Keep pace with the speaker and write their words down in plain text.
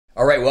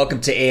All right, welcome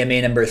to AMA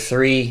number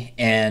 3,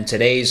 and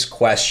today's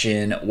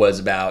question was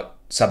about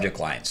subject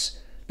lines.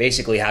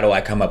 Basically, how do I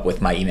come up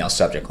with my email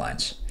subject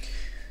lines?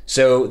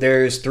 So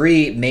there's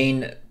 3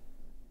 main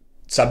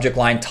subject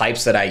line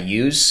types that I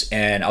use,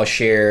 and I'll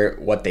share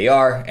what they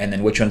are and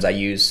then which ones I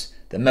use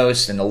the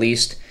most and the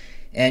least.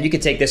 And you can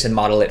take this and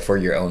model it for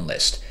your own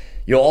list.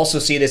 You'll also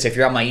see this if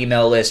you're on my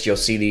email list. You'll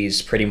see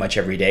these pretty much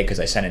every day because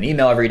I send an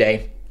email every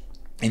day,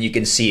 and you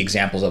can see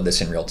examples of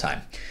this in real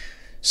time.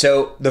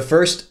 So the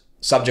first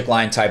subject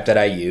line type that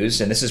I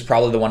use, and this is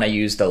probably the one I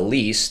use the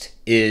least,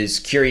 is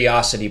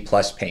curiosity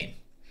plus pain.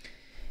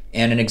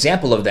 And an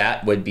example of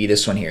that would be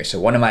this one here. So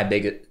one of my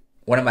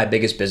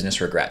biggest business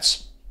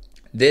regrets.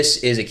 This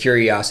is a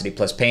curiosity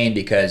plus pain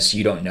because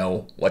you don't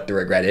know what the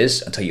regret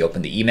is until you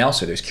open the email.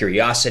 So there's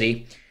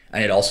curiosity,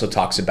 and it also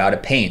talks about a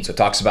pain. So it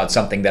talks about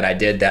something that I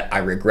did that I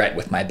regret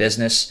with my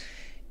business,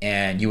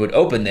 and you would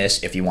open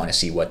this if you want to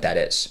see what that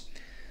is.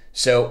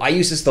 So I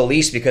use this the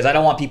least because I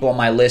don't want people on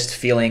my list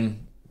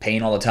feeling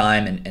pain all the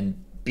time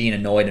and being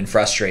annoyed and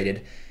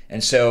frustrated.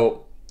 And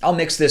so I'll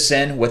mix this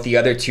in with the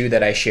other 2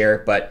 that I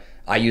share, but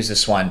I use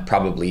this one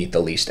probably the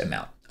least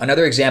amount.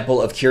 Another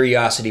example of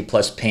curiosity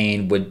plus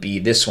pain would be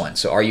this one.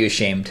 So are you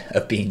ashamed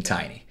of being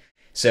tiny?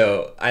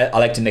 So I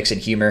like to mix in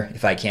humor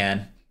if I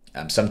can,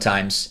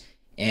 sometimes.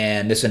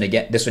 And this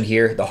one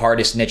here, the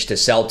hardest niche to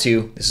sell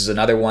to. This is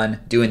another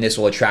one. Doing this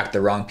will attract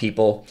the wrong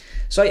people.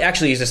 So I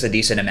actually use this a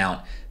decent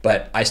amount,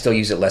 but I still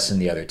use it less than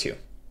the other 2.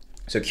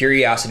 So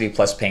curiosity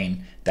plus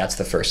pain, that's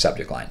the first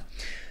subject line.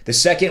 The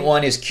second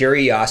one is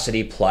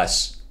curiosity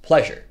plus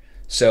pleasure.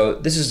 So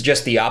this is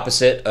just the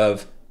opposite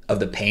of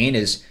the pain.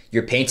 Is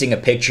you're painting a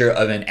picture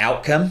of an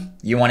outcome.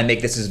 You want to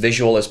make this as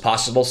visual as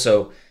possible.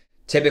 So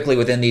typically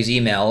within these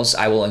emails,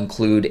 I will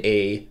include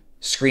a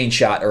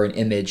screenshot or an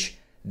image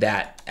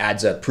that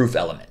adds a proof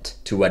element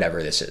to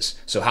whatever this is.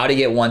 So how to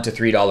get $1 to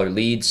 $3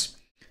 leads.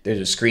 There's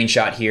a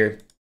screenshot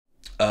here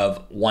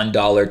of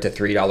 $1 to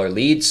 $3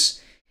 leads.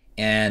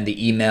 And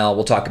the email,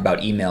 we'll talk about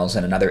emails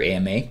in another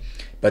AMA,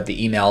 but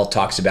the email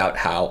talks about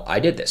how I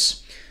did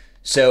this.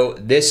 So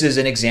this is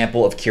an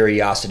example of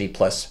curiosity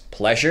plus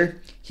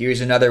pleasure.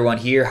 Here's another one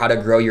here, how to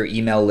grow your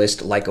email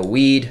list like a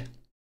weed.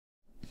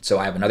 So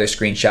I have another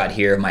screenshot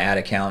here of my ad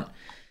account.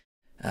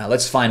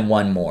 Let's find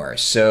one more.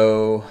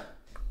 So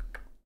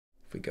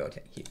if we go to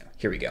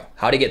here we go.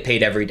 How to get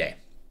paid every day.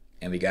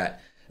 And we got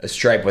a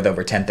Stripe with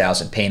over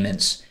 10,000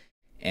 payments,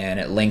 and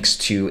it links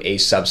to a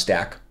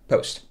Substack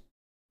post.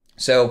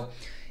 So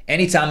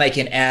anytime I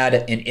can add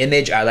an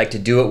image, I like to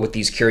do it with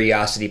these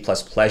curiosity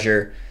plus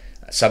pleasure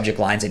subject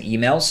lines and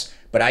emails.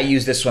 But I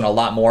use this one a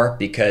lot more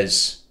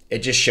because it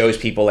just shows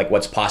people like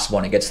what's possible,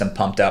 and it gets them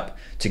pumped up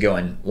to go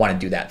and want to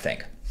do that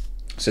thing.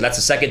 So that's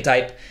the second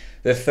type.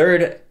 The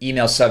third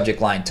email subject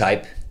line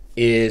type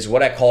is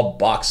what I call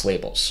box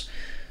labels.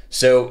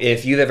 So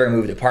if you've ever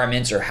moved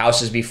apartments or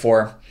houses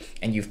before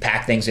and you've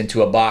packed things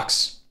into a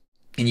box,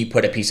 and you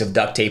put a piece of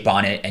duct tape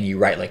on it and you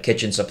write like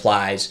kitchen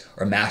supplies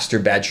or master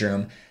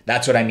bedroom,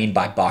 that's what I mean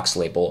by box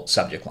label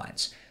subject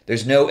lines.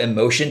 There's no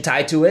emotion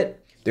tied to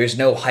it. There's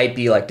no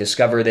hypey like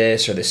discover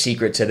this or the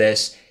secret to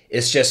this.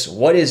 It's just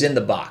what is in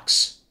the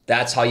box.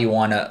 That's how you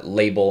want to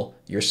label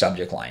your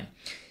subject line.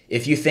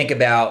 If you think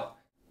about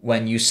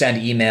when you send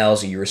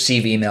emails or you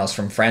receive emails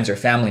from friends or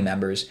family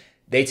members,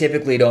 they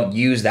typically don't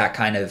use that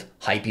kind of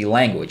hypey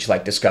language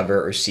like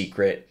discover or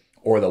secret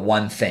or the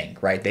one thing,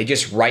 right? They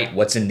just write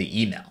what's in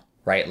the email.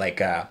 Right? Like,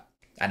 I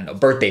don't know,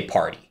 birthday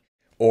party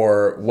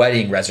or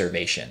wedding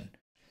reservation.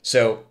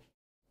 So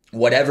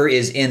whatever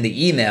is in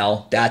the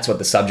email, that's what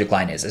the subject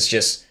line is. It's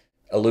just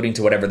alluding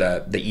to whatever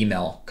the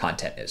email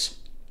content is.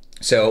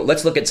 So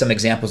let's look at some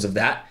examples of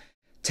that.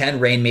 10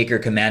 Rainmaker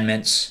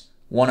commandments,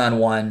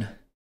 one-on-one.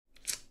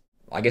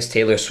 I guess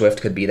Taylor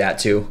Swift could be that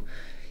too.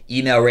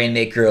 Email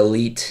Rainmaker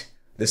Elite,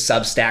 the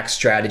Substack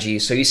strategy.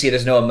 So you see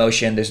there's no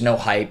emotion, there's no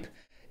hype.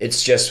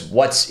 It's just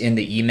what's in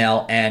the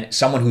email, and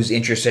someone who's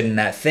interested in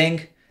that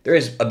thing. There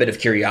is a bit of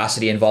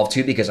curiosity involved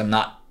too, because I'm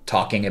not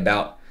talking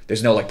about,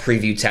 there's no like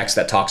preview text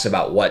that talks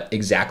about what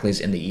exactly is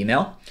in the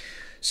email.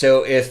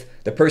 So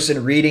if the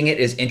person reading it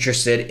is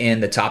interested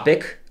in the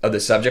topic of the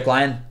subject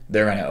line,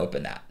 they're going to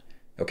open that.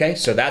 Okay,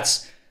 so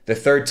that's the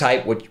third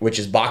type, which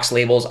is box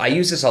labels. I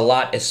use this a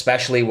lot,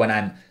 especially when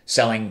I'm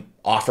selling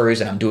offers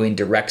and I'm doing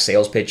direct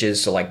sales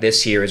pitches. So like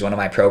this here is one of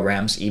my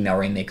programs, Email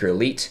Rainmaker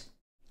Elite.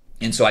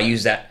 And so I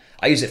use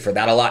it for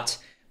that a lot,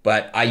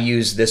 but I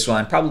use this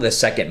one probably the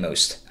second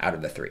most out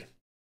of the 3.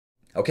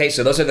 Okay,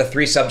 so those are the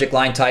 3 subject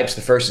line types.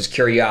 The first is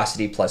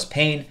curiosity plus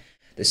pain.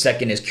 The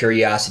second is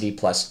curiosity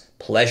plus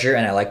pleasure,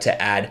 and I like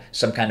to add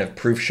some kind of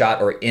proof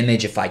shot or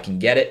image if I can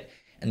get it.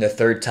 And the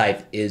third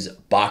type is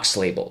box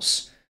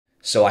labels.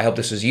 So I hope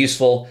this was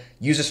useful.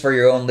 Use this for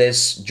your own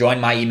list. Join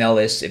my email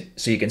list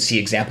so you can see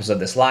examples of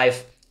this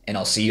live, and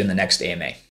I'll see you in the next AMA.